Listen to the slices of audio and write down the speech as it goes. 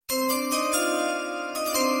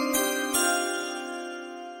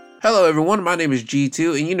Hello, everyone. My name is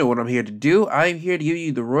G2, and you know what I'm here to do. I'm here to give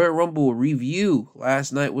you the Royal Rumble review.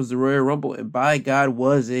 Last night was the Royal Rumble, and by God,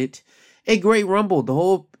 was it a great Rumble. The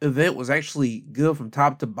whole event was actually good from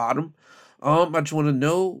top to bottom. I just want to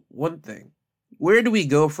know one thing. Where do we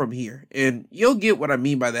go from here? And you'll get what I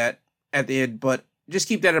mean by that at the end, but just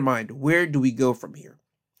keep that in mind. Where do we go from here?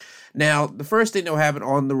 Now, the first thing that will happen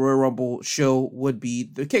on the Royal Rumble show would be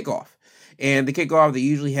the kickoff. And the kickoff, they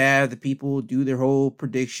usually have the people do their whole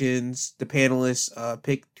predictions. The panelists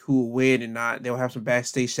pick who will win and not. They'll have some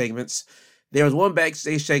backstage segments. There was one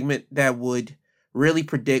backstage segment that would really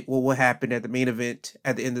predict what will happen at the main event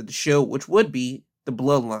at the end of the show, which would be the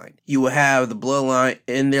Bloodline. You will have the Bloodline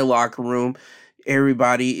in their locker room.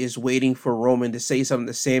 Everybody is waiting for Roman to say something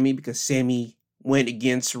to Sami because Sami went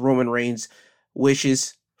against Roman Reigns'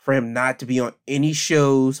 wishes for him not to be on any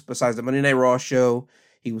shows besides the Monday Night Raw show.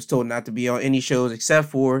 He was told not to be on any shows except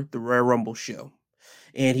for the Royal Rumble show.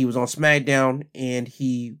 And he was on SmackDown and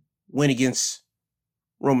he went against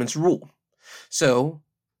Roman's rule. So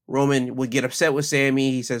Roman would get upset with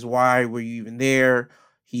Sami. He says, "Why were you even there?"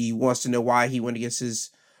 He wants to know why he went against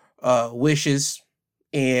his wishes.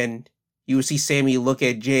 And you would see Sami look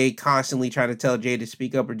at Jay, constantly trying to tell Jay to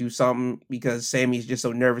speak up or do something because Sami's just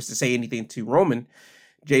so nervous to say anything to Roman.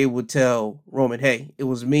 Jay would tell Roman, "Hey, it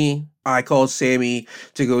was me. I called Sami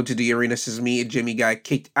to go to the arena since me and Jimmy got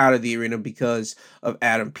kicked out of the arena because of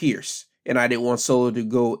Adam Pearce. And I didn't want Solo to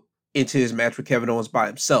go into his match with Kevin Owens by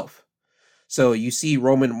himself." So you see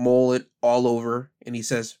Roman mull it all over. And he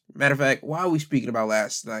says, "Matter of fact, why are we speaking about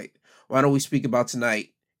last night? Why don't we speak about tonight?"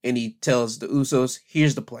 And he tells the Usos,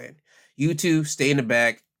 "Here's the plan. You two stay in the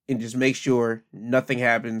back and just make sure nothing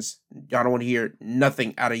happens. Y'all don't want to hear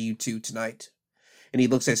nothing out of you two tonight." And he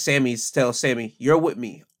looks at Sami, tells Sami, "You're with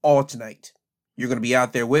me all tonight. You're going to be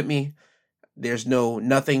out there with me. There's no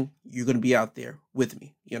nothing. You're going to be out there with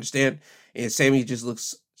me." You understand? And Sami just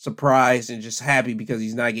looks surprised and just happy because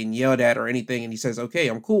he's not getting yelled at or anything. And he says, "Okay,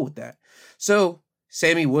 I'm cool with that." So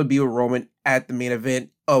Sami would be with Roman at the main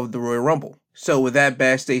event of the Royal Rumble. So with that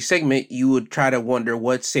backstage segment, you would try to wonder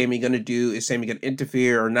what Sami going to do. Is Sami going to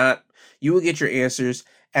interfere or not? You will get your answers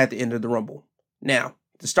at the end of the Rumble. Now,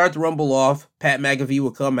 to start the Rumble off, Pat McAfee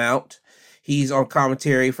will come out. He's on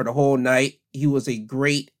commentary for the whole night. He was a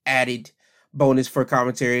great added bonus for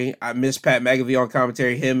commentary. I miss Pat McAfee on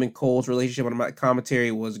commentary. Him and Cole's relationship on my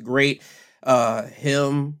commentary was great.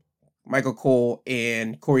 Him, Michael Cole,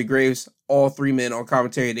 and Corey Graves, all three men on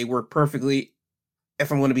commentary, they work perfectly.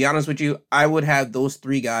 If I'm going to be honest with you, I would have those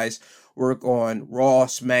three guys work on Raw,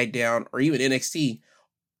 SmackDown, or even NXT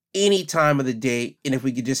any time of the day. And if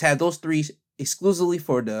we could just have those three exclusively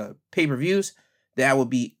for the pay-per-views, that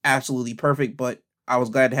would be absolutely perfect. But I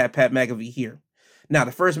was glad to have Pat McAfee here. Now,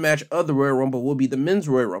 the first match of the Royal Rumble will be the Men's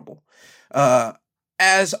Royal Rumble.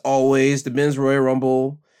 As always, the Men's Royal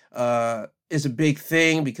Rumble is a big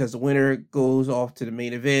thing because the winner goes off to the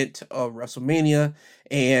main event of WrestleMania.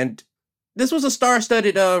 And this was a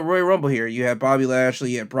star-studded Royal Rumble here. You had Bobby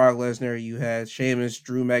Lashley, you had Brock Lesnar, you had Sheamus,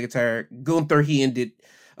 Drew McIntyre, Gunther. He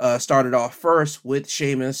started off first with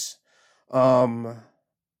Sheamus.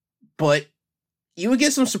 But you would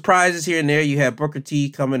get some surprises here and there. You had Booker T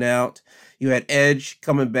coming out. You had Edge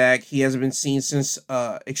coming back. He hasn't been seen since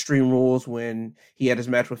Extreme Rules when he had his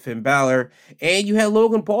match with Finn Balor. And you had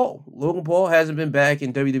Logan Paul. Logan Paul hasn't been back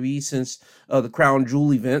in WWE since the Crown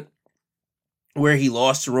Jewel event where he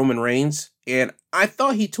lost to Roman Reigns. And I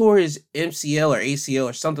thought he tore his MCL or ACL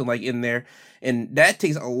or something like in there. And that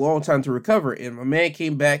takes a long time to recover. And my man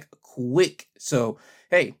came back quick. So,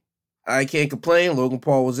 hey, I can't complain. Logan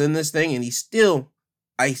Paul was in this thing, and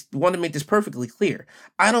I want to make this perfectly clear.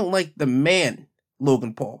 I don't like the man,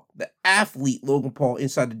 Logan Paul, the athlete Logan Paul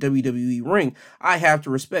inside the WWE ring. I have to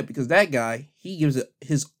respect because that guy, he gives it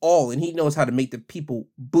his all, and he knows how to make the people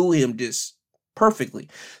boo him just perfectly.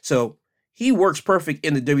 So he works perfect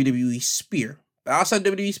in the WWE sphere. But outside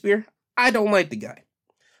WWE sphere, I don't like the guy.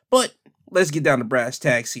 But let's get down to brass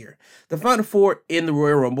tacks here. The final four in the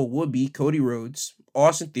Royal Rumble would be Cody Rhodes,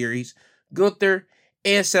 Austin Theory, Gunther,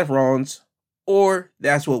 and Seth Rollins, or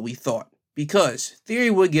that's what we thought, because Theory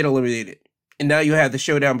would get eliminated. And now you have the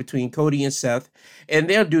showdown between Cody and Seth, and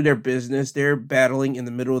they'll do their business. They're battling in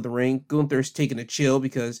the middle of the ring. Gunther's taking a chill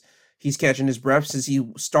because he's catching his breath since he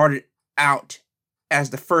started out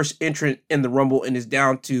as the first entrant in the Rumble and is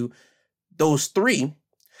down to those three.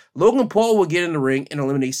 Logan Paul will get in the ring and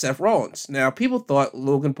eliminate Seth Rollins. Now, people thought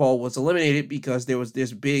Logan Paul was eliminated because there was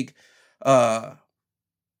this big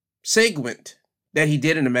segment that he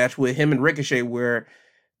did in the match with him and Ricochet where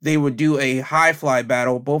they would do a high fly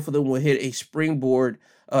battle. Both of them would hit a springboard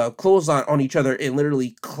clothesline on each other and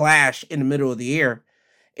literally clash in the middle of the air.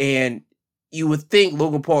 And you would think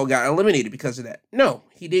Logan Paul got eliminated because of that. No,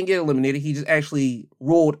 he didn't get eliminated. He just actually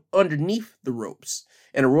rolled underneath the ropes.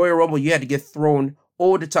 In a Royal Rumble, you had to get thrown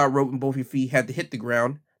over the top rope and both your feet had to hit the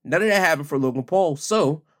ground. None of that happened for Logan Paul.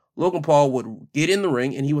 So Logan Paul would get in the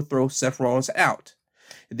ring and he would throw Seth Rollins out.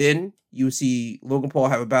 Then you would see Logan Paul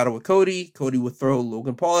have a battle with Cody. Cody would throw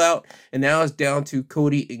Logan Paul out. And now it's down to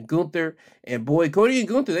Cody and Gunther. And boy, Cody and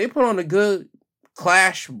Gunther, they put on a good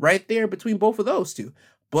clash right there between both of those two.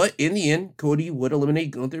 But in the end, Cody would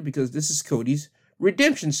eliminate Gunther because this is Cody's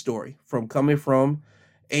redemption story from coming from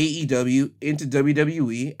AEW into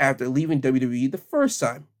WWE after leaving WWE the first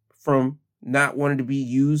time, from not wanting to be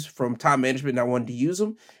used, from top management not wanting to use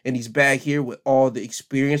him, and he's back here with all the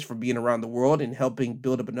experience from being around the world and helping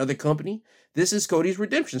build up another company. This is Cody's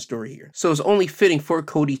redemption story here. So it's only fitting for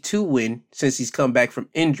Cody to win since he's come back from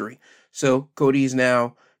injury. So Cody is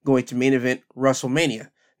now going to main event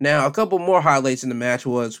WrestleMania. Now, a couple more highlights in the match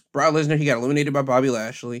was Brock Lesnar, he got eliminated by Bobby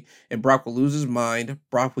Lashley, and Brock would lose his mind.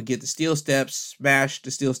 Brock would get the steel steps, smash the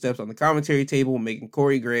steel steps on the commentary table, making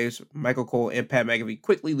Corey Graves, Michael Cole, and Pat McAfee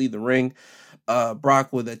quickly leave the ring.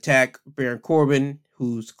 Brock would attack Baron Corbin,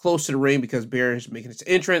 who's close to the ring because Baron is making his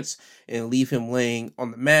entrance, and leave him laying on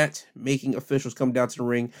the mat, making officials come down to the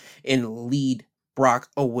ring and lead Brock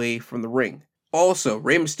away from the ring. Also,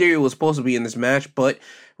 Rey Mysterio was supposed to be in this match, but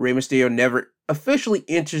Rey Mysterio never officially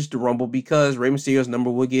enters the Rumble because Rey Mysterio's number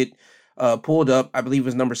would get pulled up. I believe it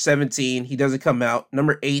was number 17. He doesn't come out.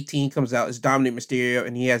 Number 18 comes out as Dominic Mysterio,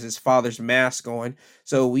 and he has his father's mask on.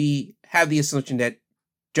 So we have the assumption that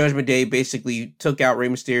Judgment Day basically took out Rey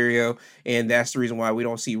Mysterio, and that's the reason why we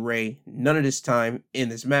don't see Rey none of this time in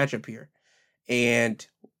this matchup here. And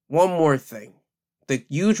one more thing. The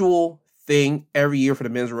usual thing every year for the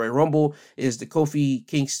Men's Royal Rumble is the Kofi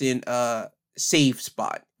Kingston save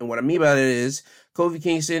spot. And what I mean by that is Kofi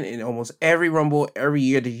Kingston in almost every Rumble every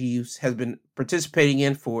year that he has been participating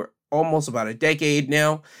in for almost about a decade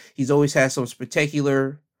now, he's always had some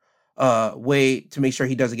spectacular way to make sure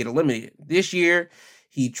he doesn't get eliminated. This year,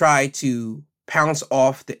 he tried to pounce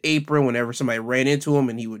off the apron whenever somebody ran into him,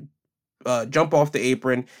 and he would jump off the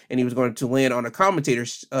apron, and he was going to land on a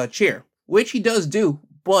commentator's chair, which he does do,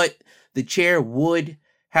 but the chair would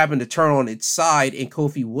happen to turn on its side, and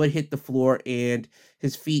Kofi would hit the floor, and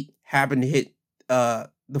his feet happen to hit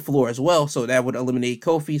the floor as well, so that would eliminate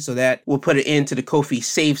Kofi, so that will put it into the Kofi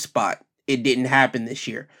save spot. It didn't happen this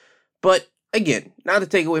year. But again, not to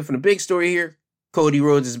take away from the big story here, Cody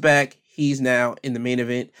Rhodes is back. He's now in the main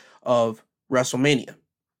event of WrestleMania.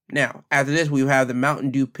 Now, after this, we have the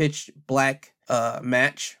Mountain Dew Pitch Black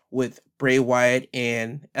match with Bray Wyatt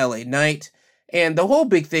and LA Knight. And the whole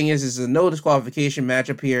big thing is a no disqualification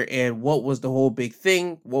matchup here. And what was the whole big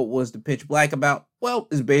thing? What was the Pitch Black about? Well,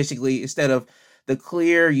 it's basically, instead of the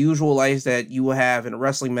clear usual lights that you will have in a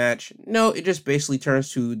wrestling match, no, it just basically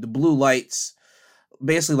turns to the blue lights,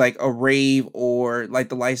 basically like a rave, or like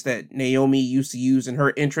the lights that Naomi used to use in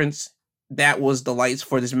her entrance. That was the lights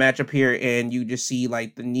for this matchup here, and you just see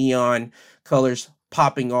like the neon colors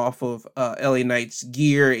popping off of LA Knight's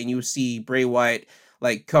gear, and you see Bray Wyatt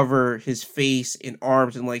like cover his face and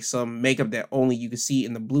arms in like some makeup that only you can see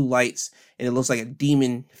in the blue lights, and it looks like a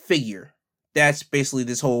demon figure. That's basically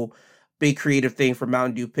this whole big creative thing for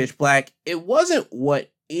Mountain Dew Pitch Black. It wasn't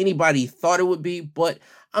what anybody thought it would be, but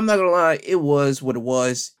I'm not gonna lie, it was what it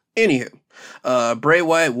was. Anywho, Bray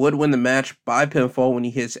Wyatt would win the match by pinfall when he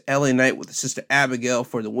hits LA Knight with his sister Abigail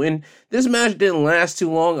for the win. This match didn't last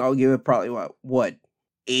too long. I'll give it probably, what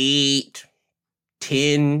 8,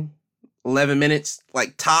 10, 11 minutes,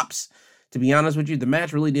 like tops. To be honest with you, the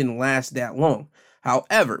match really didn't last that long.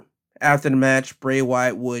 However, after the match, Bray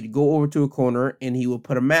Wyatt would go over to a corner and he would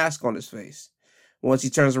put a mask on his face. Once he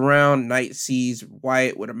turns around, Knight sees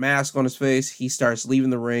Wyatt with a mask on his face. He starts leaving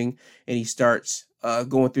the ring and he starts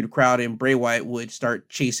going through the crowd, and Bray Wyatt would start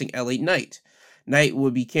chasing LA Knight. Knight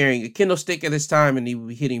would be carrying a kendo stick at this time, and he would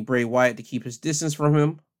be hitting Bray Wyatt to keep his distance from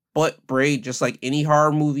him. But Bray, just like any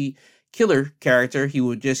horror movie killer character, he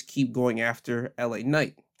would just keep going after LA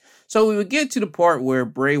Knight. So we would get to the part where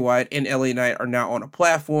Bray Wyatt and LA Knight are now on a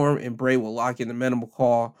platform, and Bray will lock in the Mandible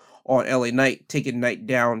Claw on LA Knight, taking Knight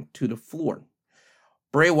down to the floor.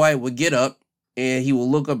 Bray Wyatt would get up, and he will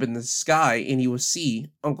look up in the sky, and he will see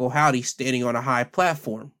Uncle Howdy standing on a high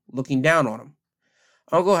platform, looking down on him.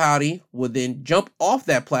 Uncle Howdy would then jump off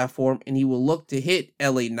that platform, and he will look to hit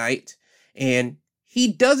LA Knight, and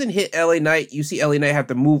he doesn't hit LA Knight. You see LA Knight have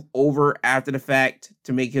to move over after the fact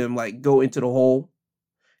to make him like go into the hole,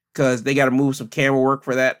 because they got to move some camera work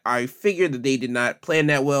for that. I figured that they did not plan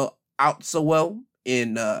that out so well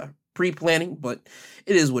in pre-planning, but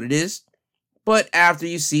it is what it is. But after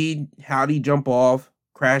you see Howdy jump off,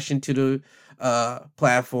 crash into the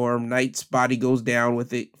platform. Knight's body goes down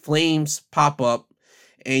with it. Flames pop up,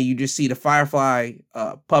 and you just see the Firefly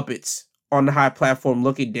puppets on the high platform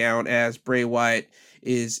looking down as Bray Wyatt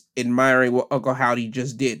is admiring what Uncle Howdy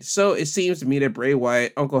just did. So it seems to me that Bray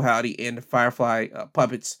Wyatt, Uncle Howdy, and the Firefly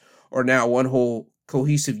puppets are now one whole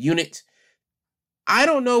cohesive unit. I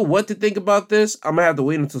don't know what to think about this. I'm gonna have to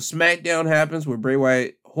wait until SmackDown happens, where Bray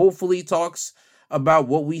Wyatt hopefully talks about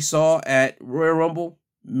what we saw at Royal Rumble.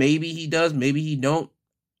 Maybe he does, maybe he don't.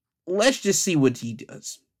 Let's just see what he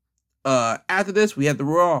does. After this, we have the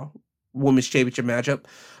Raw Women's Championship matchup.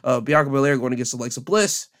 Bianca Belair going against Alexa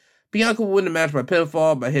Bliss. Bianca will win the match by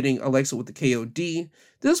pinfall by hitting Alexa with the KOD.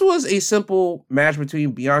 This was a simple match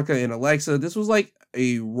between Bianca and Alexa. This was like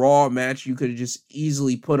a Raw match you could have just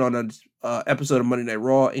easily put on an episode of Monday Night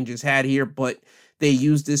Raw and just had here, but they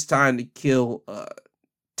used this time to kill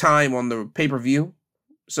time on the pay-per-view.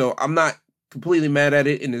 So I'm not completely mad at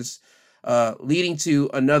it, and it's leading to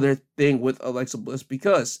another thing with Alexa Bliss,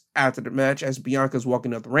 because after the match, as Bianca's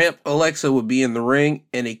walking up the ramp, Alexa would be in the ring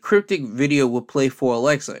and a cryptic video would play for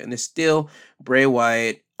Alexa, and it's still Bray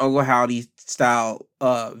Wyatt, Uncle Howdy style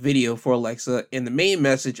video for Alexa, and the main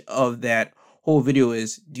message of that whole video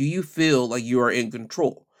is, do you feel like you are in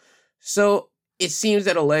control? So it seems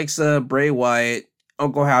that Alexa, Bray Wyatt,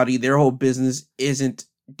 Uncle Howdy, their whole business isn't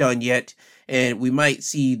done yet, and we might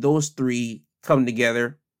see those three come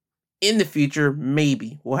together in the future.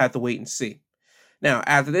 Maybe. We'll have to wait and see. Now,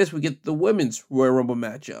 after this, we get the Women's Royal Rumble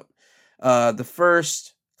matchup. The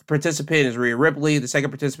first participant is Rhea Ripley. The second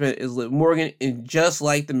participant is Liv Morgan. And just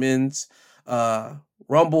like the Men's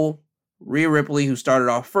Rumble, Rhea Ripley, who started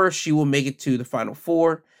off first, she will make it to the Final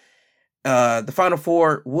Four. The Final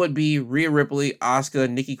Four would be Rhea Ripley, Asuka,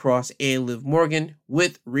 Nikki Cross, and Liv Morgan,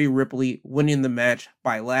 with Rhea Ripley winning the match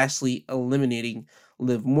by lastly eliminating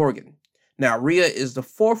Liv Morgan. Now, Rhea is the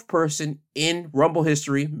fourth person in Rumble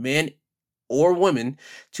history, man or woman,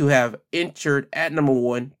 to have entered at number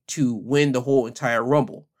 1 to win the whole entire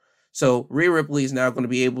Rumble. So Rhea Ripley is now going to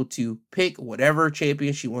be able to pick whatever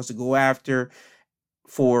champion she wants to go after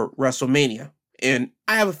for WrestleMania. And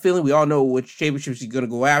I have a feeling we all know which championship she's going to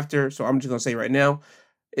go after, so I'm just going to say right now,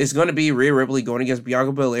 it's going to be Rhea Ripley going against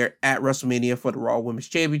Bianca Belair at WrestleMania for the Raw Women's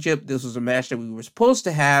Championship. This was a match that we were supposed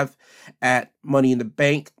to have at Money in the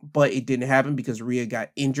Bank, but it didn't happen because Rhea got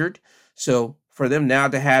injured. So for them now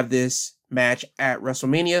to have this match at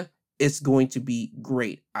WrestleMania, it's going to be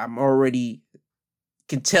great. I'm already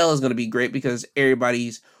can tell it's going to be great because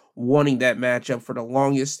everybody's wanting that matchup for the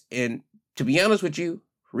longest. And to be honest with you,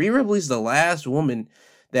 Rhea Ripley's the last woman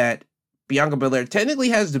that Bianca Belair technically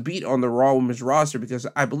has to beat on the Raw Women's roster, because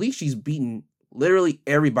I believe she's beaten literally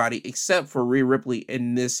everybody except for Rhea Ripley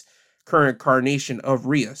in this current incarnation of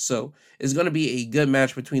Rhea. So it's going to be a good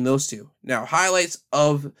match between those two. Now, highlights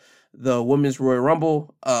of the Women's Royal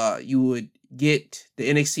Rumble, you would get the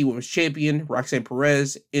NXT Women's Champion, Roxanne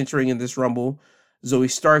Perez, entering in this Rumble. Zoe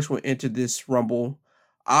Starks will enter this Rumble.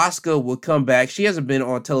 Asuka will come back. She hasn't been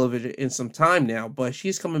on television in some time now, but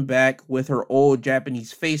she's coming back with her old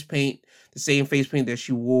Japanese face paint, the same face paint that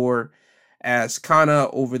she wore as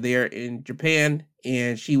Kana over there in Japan,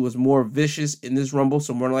 and she was more vicious in this Rumble,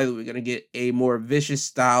 so more likely we're going to get a more vicious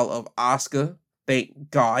style of Asuka.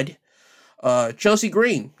 Thank God. Chelsea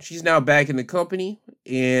Green, she's now back in the company,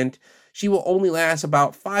 and she will only last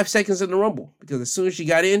about 5 seconds in the Rumble, because as soon as she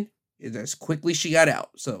got in, it's as quickly she got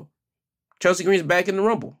out. So Chelsea Green's back in the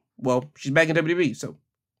Rumble. Well, she's back in WWE, so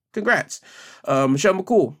congrats. Michelle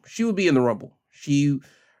McCool, she would be in the Rumble. She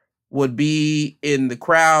would be in the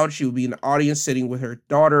crowd. She would be in the audience sitting with her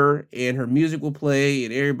daughter, and her music will play,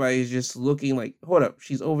 and everybody's just looking like, hold up,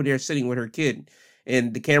 she's over there sitting with her kid.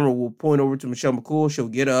 And the camera will point over to Michelle McCool. She'll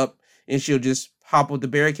get up, and she'll just hop up the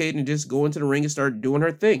barricade and just go into the ring and start doing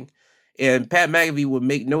her thing. And Pat McAfee would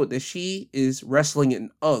make note that she is wrestling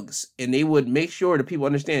in Uggs, and they would make sure that people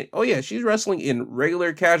understand, oh yeah, she's wrestling in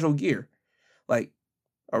regular casual gear, like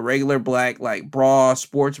a regular black, like bra,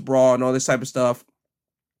 sports bra, and all this type of stuff.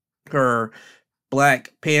 Her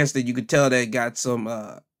black pants that you could tell that got some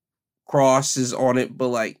crosses on it, but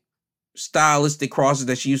like stylistic crosses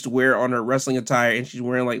that she used to wear on her wrestling attire, and she's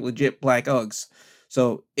wearing like legit black Uggs.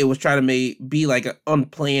 So it was trying to be like an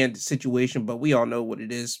unplanned situation, but we all know what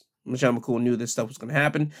it is. Michelle McCool knew this stuff was going to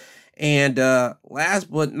happen. And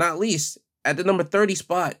last but not least, at the number 30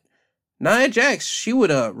 spot, Nia Jax, she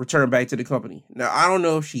would return back to the company. Now, I don't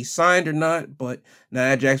know if she signed or not, but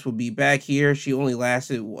Nia Jax will be back here. She only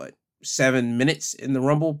lasted, 7 minutes in the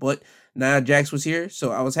Rumble, but Nia Jax was here,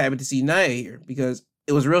 so I was happy to see Nia here, because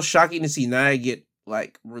it was real shocking to see Nia get,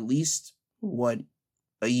 released,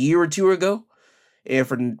 a year or two ago, and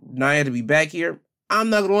for Nia to be back here, I'm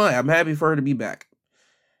not gonna lie, I'm happy for her to be back.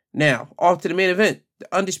 Now, off to the main event, the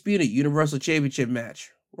Undisputed Universal Championship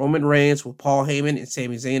match. Roman Reigns with Paul Heyman and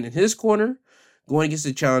Sami Zayn in his corner, going against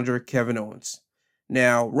the challenger, Kevin Owens.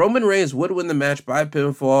 Now, Roman Reigns would win the match by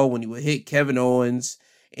pinfall when he would hit Kevin Owens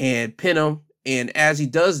and pin him. And as he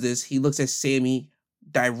does this, he looks at Sami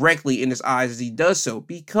directly in his eyes as he does so,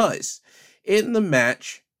 because in the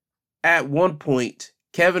match, at one point,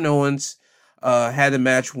 Kevin Owens had the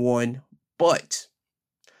match won, but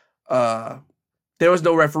there was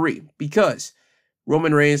no referee because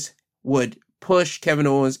Roman Reigns would push Kevin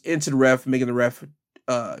Owens into the ref, making the ref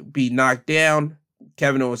be knocked down.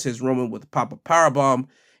 Kevin Owens hits Roman with a pop-up powerbomb,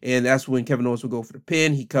 and that's when Kevin Owens would go for the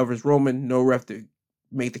pin. He covers Roman, no ref to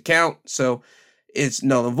make the count, so it's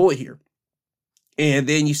null and void here. And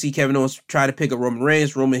then you see Kevin Owens try to pick up Roman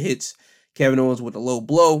Reigns. Roman hits Kevin Owens with a low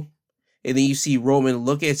blow, and then you see Roman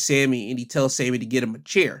look at Sami, and he tells Sami to get him a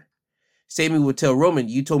chair. Sami would tell Roman,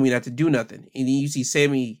 "You told me not to do nothing." And then you see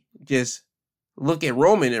Sami just look at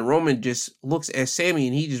Roman, and Roman just looks at Sami,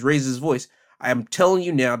 and he just raises his voice. "I'm telling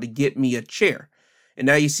you now to get me a chair." And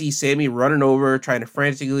now you see Sami running over, trying to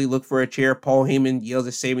frantically look for a chair. Paul Heyman yells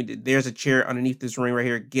at Sami, "There's a chair underneath this ring right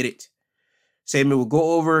here. Get it." Sami will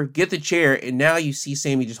go over, get the chair, and now you see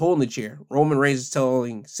Sami just holding the chair. Roman Reigns is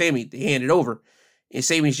telling Sami to hand it over, and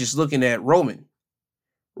Sami's just looking at Roman.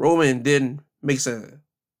 Roman then makes a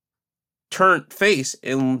turned face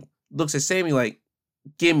and looks at Sami like,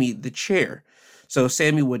 "Give me the chair." So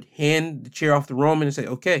Sami would hand the chair off to Roman and say,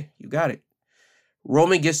 "Okay, you got it."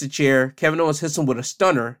 Roman gets the chair. Kevin Owens hits him with a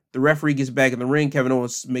stunner. The referee gets back in the ring. Kevin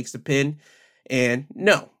Owens makes the pin. And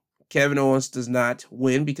no, Kevin Owens does not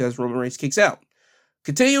win because Roman Reigns kicks out.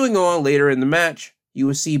 Continuing on later in the match, you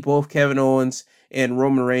will see both Kevin Owens and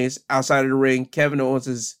Roman Reigns outside of the ring. Kevin Owens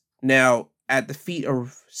is now at the feet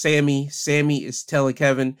of Sami. Sami is telling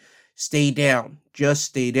Kevin, "Stay down. Just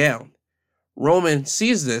stay down." Roman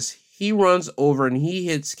sees this. He runs over and he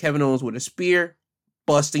hits Kevin Owens with a spear,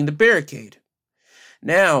 busting the barricade.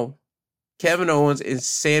 Now, Kevin Owens and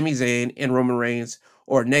Sami Zayn and Roman Reigns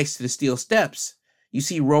are next to the steel steps. You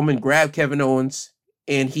see Roman grab Kevin Owens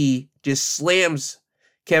and he just slams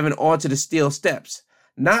Kevin onto the steel steps.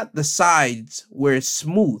 Not the sides where it's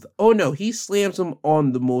smooth. Oh no, he slams him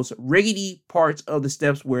on the most rickety parts of the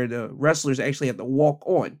steps where the wrestlers actually have to walk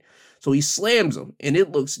on. So he slams him and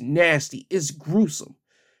it looks nasty. It's gruesome.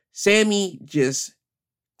 Sami just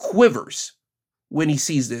quivers when he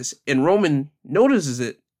sees this, and Roman notices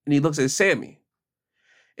it, and he looks at Sami.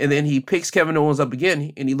 And then he picks Kevin Owens up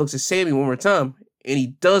again, and he looks at Sami one more time, and he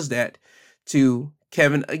does that to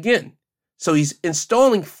Kevin again. So he's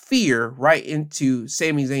installing fear right into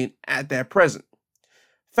Sami Zayn at that present.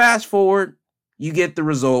 Fast forward, you get the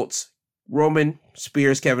results. Roman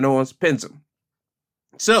spears Kevin Owens, pins him.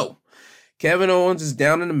 So, Kevin Owens is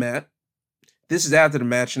down in the mat. This is after the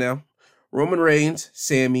match now. Roman Reigns,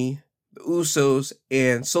 Sami, the Usos,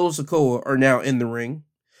 and Solo Sikoa are now in the ring.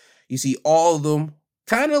 You see all of them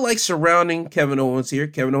kind of like surrounding Kevin Owens here.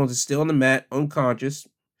 Kevin Owens is still on the mat, unconscious.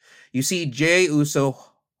 You see Jey Uso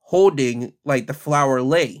holding like the flower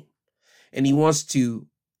lei, and he wants to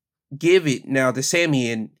give it now to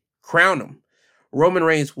Sami and crown him. Roman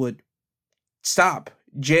Reigns would stop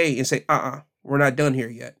Jey and say, we're not done here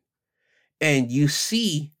yet. And you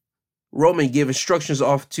see Roman give instructions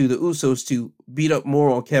off to the Usos to beat up more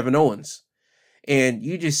on Kevin Owens. And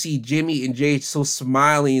you just see Jimmy and Jey so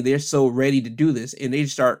smiling. They're so ready to do this. And they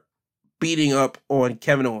start beating up on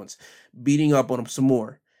Kevin Owens, beating up on him some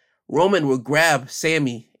more. Roman would grab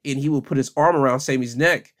Sami and he would put his arm around Sami's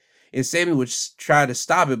neck. And Sami would try to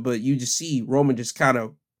stop it, but you just see Roman just kind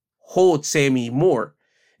of hold Sami more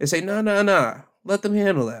and say, nah. Let them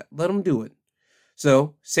handle that. Let them do it.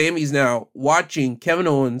 So Sami's now watching Kevin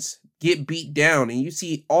Owens get beat down, and you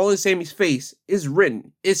see all in Sami's face is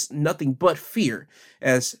written. It's nothing but fear,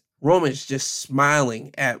 as Roman's just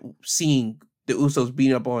smiling at seeing the Usos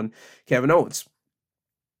beating up on Kevin Owens.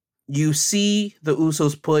 You see the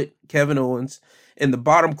Usos put Kevin Owens in the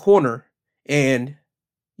bottom corner, and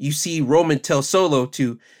you see Roman tell Solo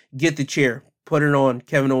to get the chair, put it on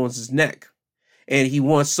Kevin Owens' neck. And he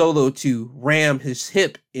wants Solo to ram his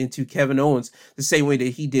hip into Kevin Owens the same way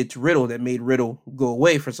that he did to Riddle, that made Riddle go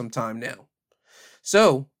away for some time now.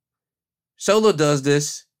 So, Solo does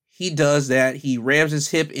this. He does that. He rams his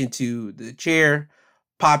hip into the chair,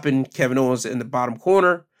 popping Kevin Owens in the bottom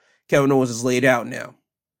corner. Kevin Owens is laid out now.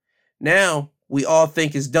 Now, we all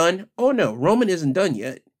think it's done. Oh no, Roman isn't done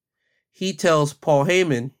yet. He tells Paul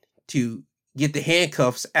Heyman to get the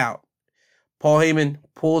handcuffs out. Paul Heyman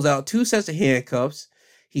pulls out 2 sets of handcuffs.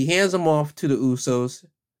 He hands them off to the Usos.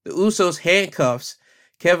 The Usos handcuffs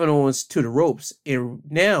Kevin Owens to the ropes. And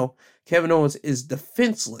now Kevin Owens is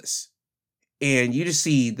defenseless. And you just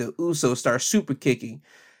see the Usos start super kicking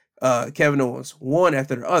Kevin Owens one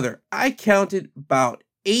after the other. I counted about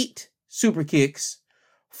 8 super kicks,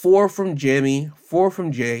 4 from Jimmy, 4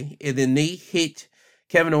 from Jay, and then they hit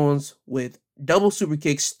Kevin Owens with double super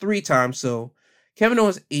kicks 3 times. So Kevin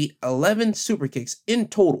Owens ate 11 super kicks in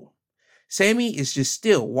total. Sami is just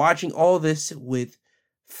still watching all this with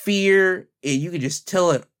fear, and you can just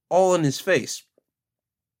tell it all in his face.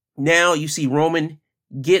 Now you see Roman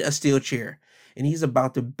get a steel chair, and he's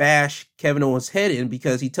about to bash Kevin Owens' head in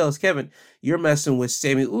because he tells Kevin, you're messing with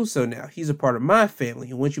Sami Uso now. He's a part of my family.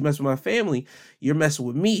 And once you mess with my family, you're messing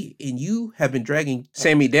with me. And you have been dragging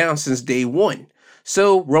Sami down since day one.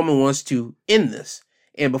 So Roman wants to end this.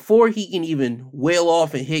 And before he can even wail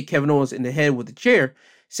off and hit Kevin Owens in the head with the chair,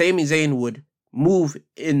 Sami Zayn would move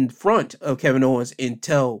in front of Kevin Owens and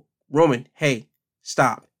tell Roman, hey,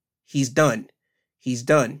 stop. He's done. He's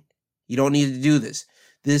done. You don't need to do this.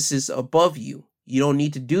 This is above you. You don't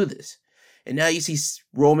need to do this. And now you see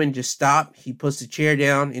Roman just stop. He puts the chair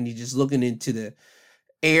down and he's just looking into the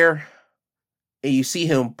air. And you see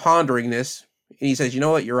him pondering this. And he says, you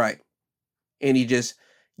know what? You're right. And he just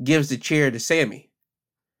gives the chair to Sami.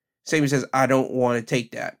 Sami says, I don't want to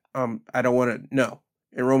take that. I don't want to, no.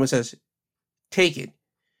 And Roman says, take it.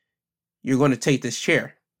 You're going to take this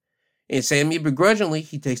chair. And Sami, begrudgingly,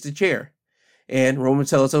 he takes the chair. And Roman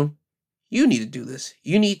tells him, you need to do this.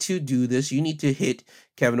 You need to do this. You need to hit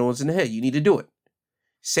Kevin Owens in the head. You need to do it.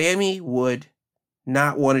 Sami would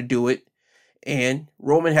not want to do it. And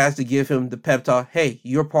Roman has to give him the pep talk. Hey,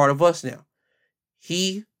 you're part of us now.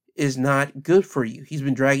 He is not good for you. He's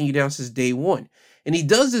been dragging you down since day one. And he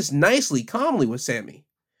does this nicely, calmly with Sami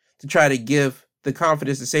to try to give the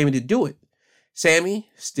confidence to Sami to do it. Sami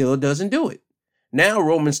still doesn't do it. Now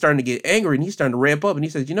Roman's starting to get angry and he's starting to ramp up and he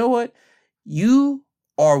says, you know what? You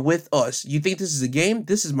are with us. You think this is a game?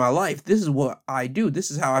 This is my life. This is what I do.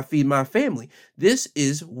 This is how I feed my family. This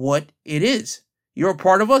is what it is. You're a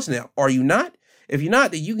part of us now. Are you not? If you're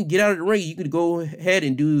not, then you can get out of the ring. You can go ahead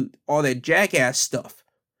and do all that jackass stuff.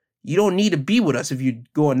 You don't need to be with us if you're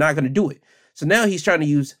not going to do it. So now he's trying to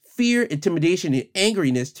use fear, intimidation, and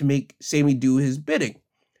angriness to make Sami do his bidding.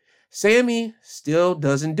 Sami still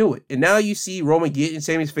doesn't do it. And now you see Roman get in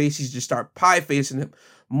Sami's face. He's just start pie-facing him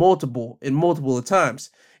multiple times.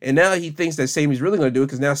 And now he thinks that Sami's really going to do it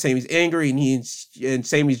because now Sami's angry and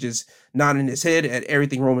Sami's just nodding his head at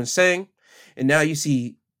everything Roman's saying. And now you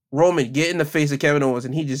see Roman get in the face of Kevin Owens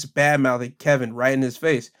and he just bad-mouthed Kevin right in his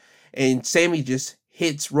face. And Sami just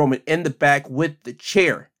hits Roman in the back with the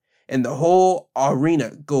chair. And the whole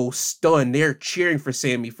arena goes stunned. They're cheering for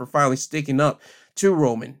Sami for finally sticking up to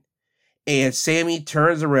Roman. And Sami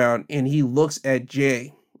turns around and he looks at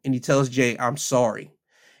Jay and he tells Jay, I'm sorry.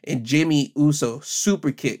 And Jimmy Uso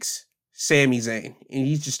super kicks Sami Zayn and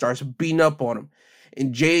he just starts beating up on him.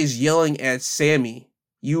 And Jay's yelling at Sami,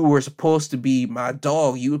 you were supposed to be my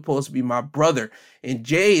dog. You were supposed to be my brother. And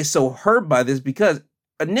Jay is so hurt by this because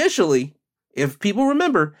initially, if people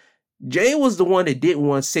remember, Jay was the one that didn't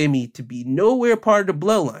want Sami to be nowhere part of the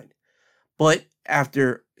bloodline. But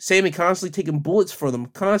after Sami constantly taking bullets for them,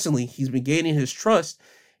 constantly, he's been gaining his trust.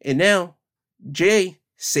 And now, Jay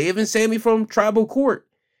saving Sami from tribal court.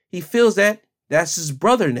 He feels that that's his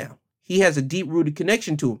brother now. He has a deep-rooted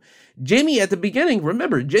connection to him. Jimmy, at the beginning,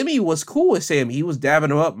 remember, Jimmy was cool with Sami. He was dabbing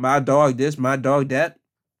him up, my dog this, my dog that.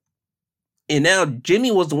 And now, Jimmy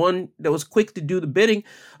was the one that was quick to do the bidding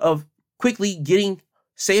of quickly getting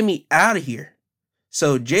Sami out of here.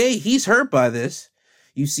 So Jay, he's hurt by this.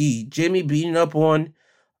 You see Jimmy beating up on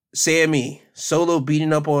Sami, Solo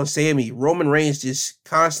beating up on Sami, Roman Reigns just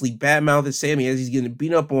constantly bad-mouthing Sami as he's getting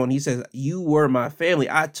beat up on. He says, you were my family.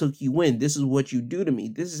 I took you in. This is what you do to me.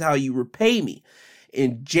 This is how you repay me.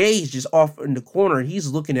 And Jay's just off in the corner and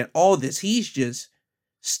he's looking at all this. He's just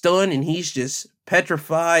stunned and he's just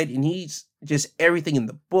petrified and he's just everything in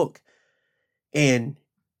the book. And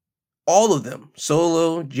all of them,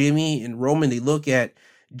 Solo, Jimmy, and Roman, they look at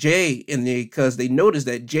Jay and because they notice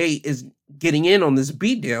that Jay is getting in on this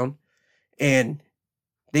beatdown, and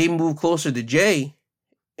they move closer to Jay,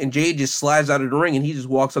 and Jay just slides out of the ring and he just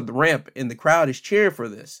walks up the ramp, and the crowd is cheering for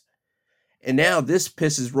this. And now this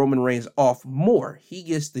pisses Roman Reigns off more. He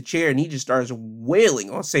gets the chair and he just starts wailing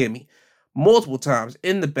on Sami multiple times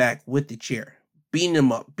in the back with the chair, beating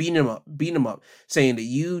him up, saying that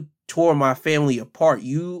you tore my family apart.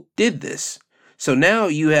 You did this. So now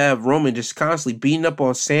you have Roman just constantly beating up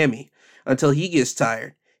on Sami until he gets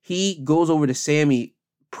tired. He goes over to Sami,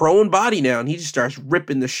 prone body now, and he just starts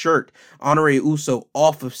ripping the shirt, Honorary Uso,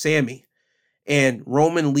 off of Sami. And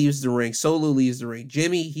Roman leaves the ring. Solo leaves the ring.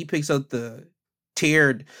 Jimmy, he picks up the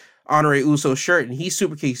teared Honore Uso shirt and he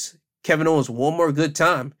super kicks Kevin Owens one more good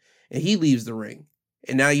time. And he leaves the ring.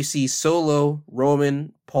 And now you see Solo,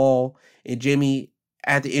 Roman, Paul, and Jimmy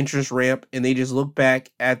at the entrance ramp. And they just look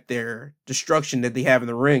back at their destruction that they have in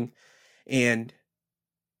the ring. And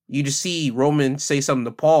you just see Roman say something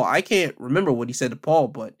to Paul. I can't remember what he said to Paul,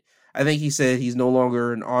 but I think he said he's no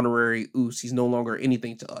longer an honorary Uso. He's no longer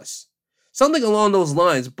anything to us. Something along those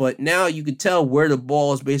lines, but now you can tell where the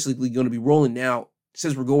ball is basically going to be rolling now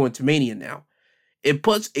since we're going to Mania now. It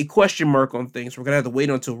puts a question mark on things. We're going to have to wait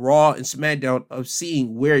until Raw and SmackDown of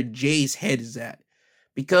seeing where Jay's head is at.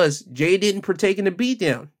 Because Jay didn't partake in the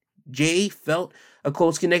beatdown. Jay felt a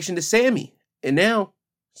close connection to Sami. And now,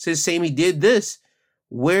 since Sami did this,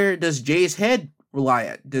 where does Jay's head rely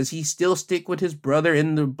at? Does he still stick with his brother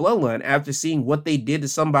in the bloodline after seeing what they did to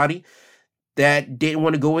somebody that didn't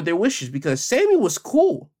want to go with their wishes? Because Sami was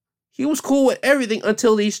cool. He was cool with everything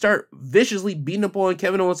until they start viciously beating up on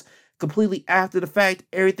Kevin Owens completely after the fact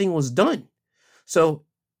everything was done. So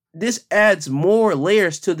this adds more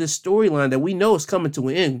layers to this storyline that we know is coming to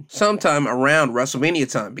an end sometime around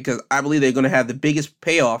WrestleMania time, because I believe they're going to have the biggest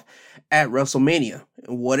payoff at WrestleMania.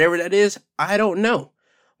 And whatever that is, I don't know.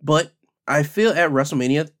 But I feel at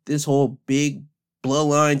WrestleMania, this whole big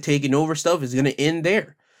bloodline taking over stuff is going to end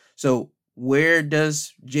there. So where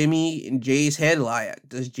does Jimmy and Jay's head lie at?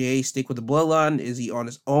 Does Jay stick with the bloodline? Is he on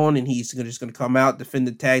his own and he's just going to come out, defend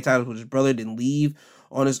the tag titles with his brother, then leave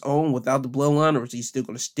on his own without the bloodline? Or is he still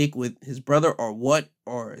going to stick with his brother, or what?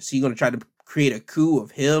 Or is he going to try to create a coup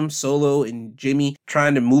of him, Solo, and Jimmy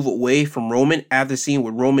trying to move away from Roman after seeing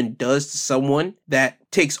what Roman does to someone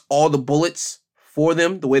that takes all the bullets for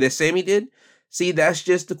them the way that Sami did? See, that's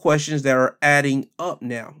just the questions that are adding up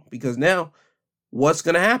now, because now what's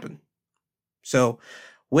going to happen? So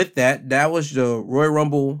with that, that was the Royal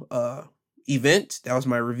Rumble event. That was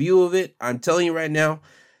my review of it. I'm telling you right now,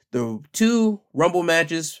 the two Rumble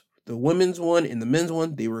matches, the women's one and the men's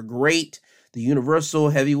one, they were great. The Universal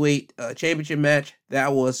Heavyweight Championship match,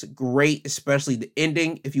 that was great, especially the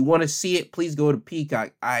ending. If you want to see it, please go to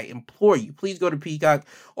Peacock. I implore you, please go to Peacock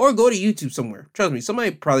or go to YouTube somewhere. Trust me,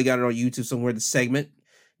 somebody probably got it on YouTube somewhere, the segment.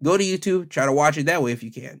 Go to YouTube, try to watch it that way if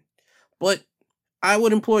you can. But I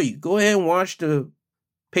would implore you, go ahead and watch the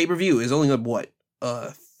pay-per-view. It's only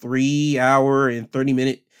a 3 hour and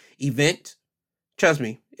 30-minute event. Trust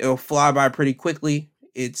me, it'll fly by pretty quickly.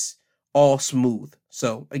 It's all smooth.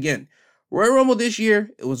 So again, Royal Rumble this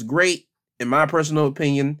year, it was great in my personal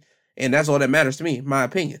opinion, and that's all that matters to me, my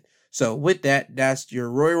opinion. So with that, that's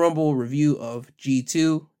your Royal Rumble review of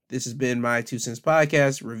G2. This has been my 2 Cents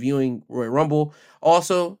Podcast reviewing Royal Rumble.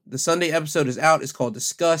 Also, the Sunday episode is out. It's called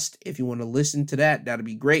Discussed. If you want to listen to that, that'd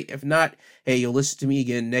be great. If not, hey, you'll listen to me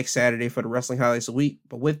again next Saturday for the Wrestling Highlights of the Week.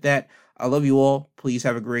 But with that, I love you all. Please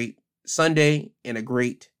have a great Sunday and a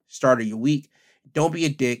great start of your week. Don't be a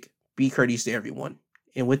dick. Be courteous to everyone.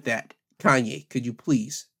 And with that, Kanye, could you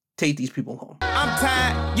please take these people home? I'm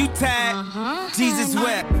tired, you tired, Jesus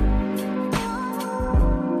wept.